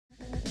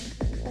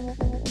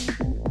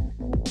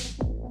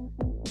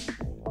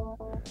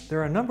There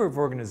are a number of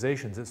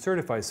organizations that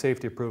certify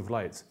safety-approved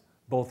lights,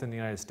 both in the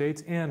United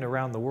States and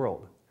around the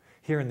world.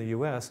 Here in the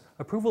U.S.,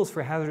 approvals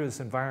for hazardous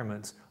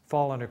environments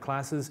fall under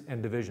classes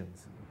and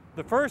divisions.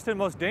 The first and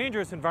most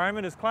dangerous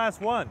environment is Class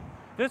 1.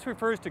 This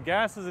refers to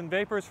gases and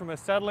vapors from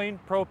acetylene,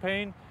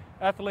 propane,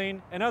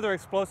 ethylene, and other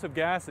explosive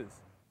gases.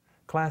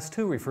 Class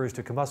 2 refers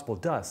to combustible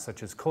dust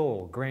such as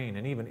coal, grain,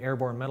 and even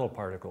airborne metal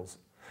particles.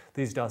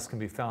 These dusts can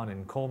be found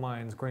in coal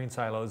mines, grain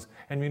silos,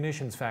 and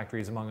munitions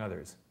factories, among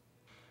others.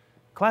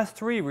 Class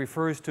 3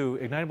 refers to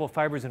ignitable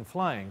fibers and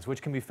flyings,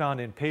 which can be found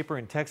in paper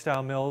and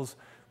textile mills,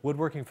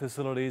 woodworking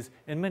facilities,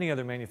 and many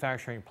other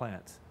manufacturing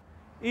plants.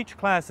 Each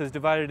class is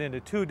divided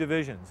into two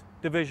divisions.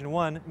 Division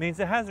 1 means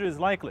the hazard is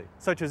likely,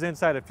 such as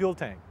inside a fuel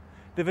tank.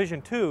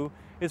 Division 2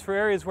 is for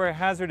areas where a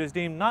hazard is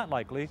deemed not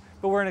likely,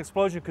 but where an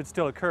explosion could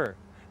still occur.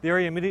 The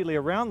area immediately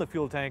around the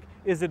fuel tank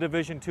is the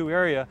Division 2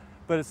 area,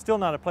 but it's still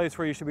not a place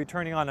where you should be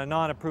turning on a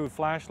non-approved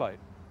flashlight.